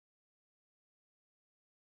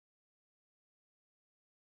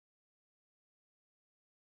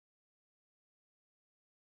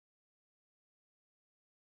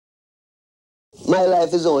My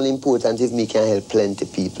life is only important if me can help plenty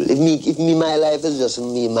people. If my life is just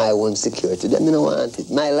me, my own security, then I don't want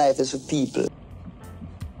it. My life is for people.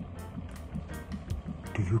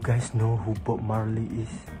 Do you guys know who Bob Marley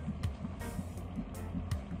is?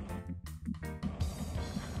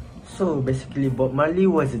 So basically, Bob Marley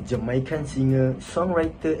was a Jamaican singer,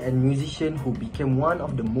 songwriter and musician who became one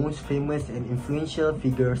of the most famous and influential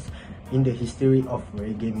figures in the history of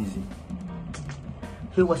reggae music.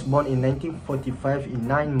 He was born in 1945 in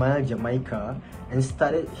 9 Mile, Jamaica, and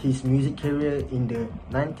started his music career in the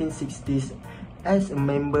 1960s as a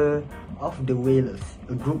member of the Wailers,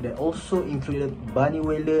 a group that also included Bunny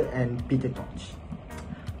Wailer and Peter Tosh.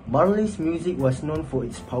 Marley's music was known for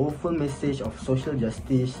its powerful message of social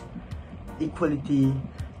justice, equality,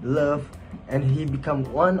 love, and he became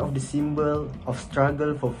one of the symbols of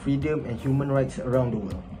struggle for freedom and human rights around the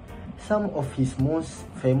world. Some of his most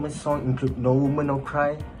famous songs include No Woman No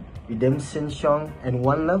Cry, Redemption Song, and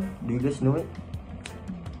One Love. Do you guys know it?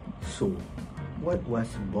 So, what was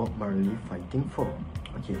Bob Marley fighting for?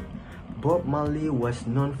 Okay, Bob Marley was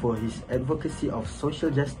known for his advocacy of social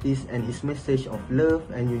justice and his message of love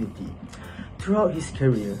and unity. Throughout his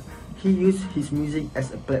career, he used his music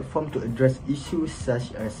as a platform to address issues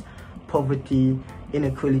such as poverty,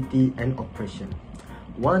 inequality, and oppression.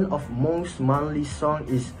 One of most Marley's songs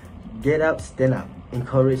is Get Up, Stand Up,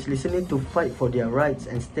 encourage listeners to fight for their rights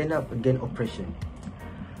and stand up against oppression.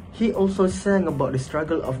 He also sang about the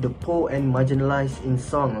struggle of the poor and marginalized in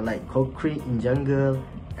songs like Concrete in Jungle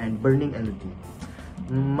and Burning and Looting.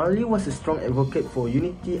 Marley was a strong advocate for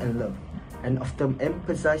unity and love, and often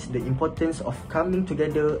emphasized the importance of coming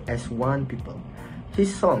together as one people. His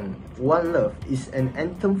song, One Love, is an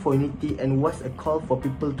anthem for unity and was a call for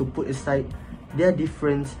people to put aside their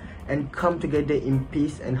difference and come together in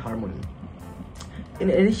peace and harmony. In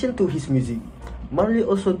addition to his music, Marley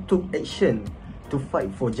also took action to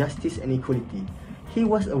fight for justice and equality. He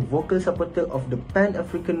was a vocal supporter of the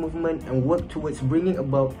Pan-African movement and worked towards bringing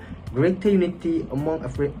about greater unity among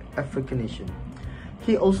African nations.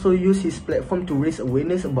 He also used his platform to raise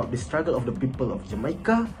awareness about the struggle of the people of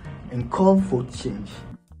Jamaica and call for change.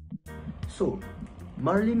 So,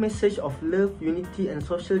 Marley's message of love, unity, and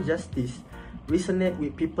social justice resonate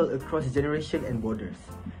with people across generations and borders.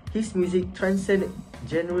 His music transcends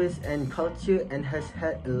genres and culture and has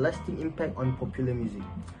had a lasting impact on popular music.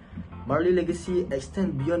 Marley's legacy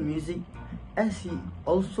extends beyond music as he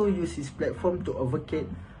also used his platform to advocate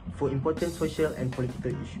for important social and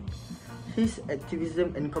political issues. His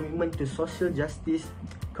activism and commitment to social justice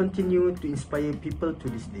continue to inspire people to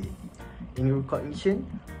this day. In recognition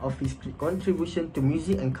of his contribution to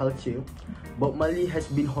music and culture, Bob Marley has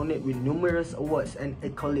been honored with numerous awards and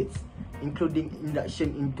accolades, including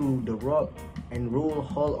induction into the Rock and Roll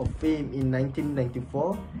Hall of Fame in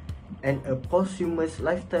 1994 and a posthumous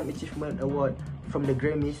Lifetime Achievement Award from the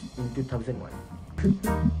Grammys in 2001.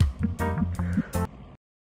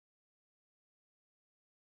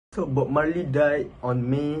 So Bob Marley died on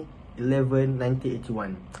May 11,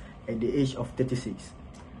 1981 at the age of 36.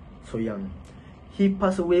 So young. He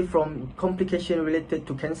passed away from complications related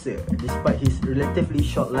to cancer. Despite his relatively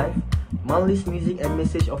short life, Marley's music and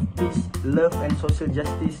message of peace, love, and social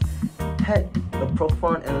justice had a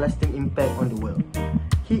profound and lasting impact on the world.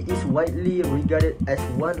 He is widely regarded as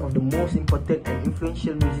one of the most important and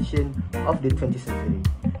influential musicians of the 20th century,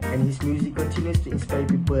 and his music continues to inspire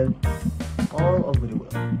people all over the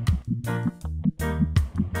world.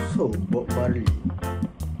 So, Bob Marley.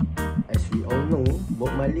 As we all know,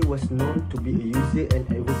 Bob Marley was known to be a user and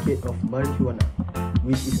advocate of marijuana,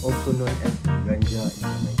 which is also known as ganja in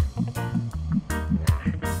Jamaica.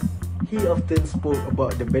 He often spoke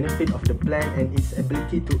about the benefit of the plant and its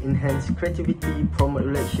ability to enhance creativity, promote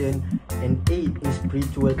relations, and aid in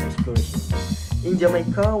spiritual exploration. In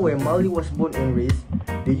Jamaica, where Marley was born and raised,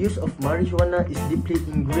 the use of marijuana is deeply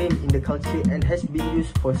ingrained in the culture and has been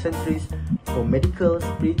used for centuries for medical,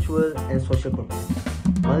 spiritual, and social purposes.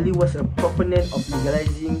 Marley was a proponent of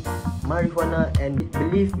legalizing marijuana and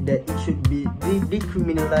believed that it should be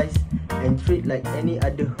decriminalized and treated like any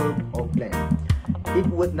other herb or plant. It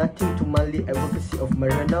was nothing to Marley's advocacy of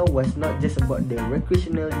marijuana was not just about the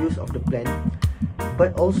recreational use of the plant,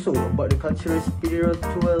 but also about the cultural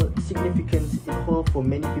spiritual significance it holds for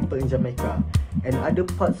many people in Jamaica and other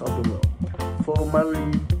parts of the world. For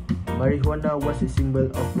Marley, marijuana was a symbol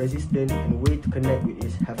of resistance and way to connect with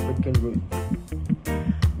its African roots.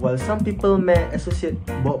 While some people may associate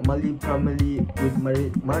Bob Marley primarily with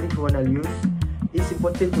marijuana use, it's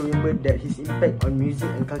important to remember that his impact on music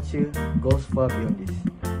and culture goes far beyond this.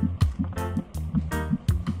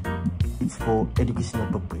 It's for educational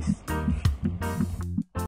purpose.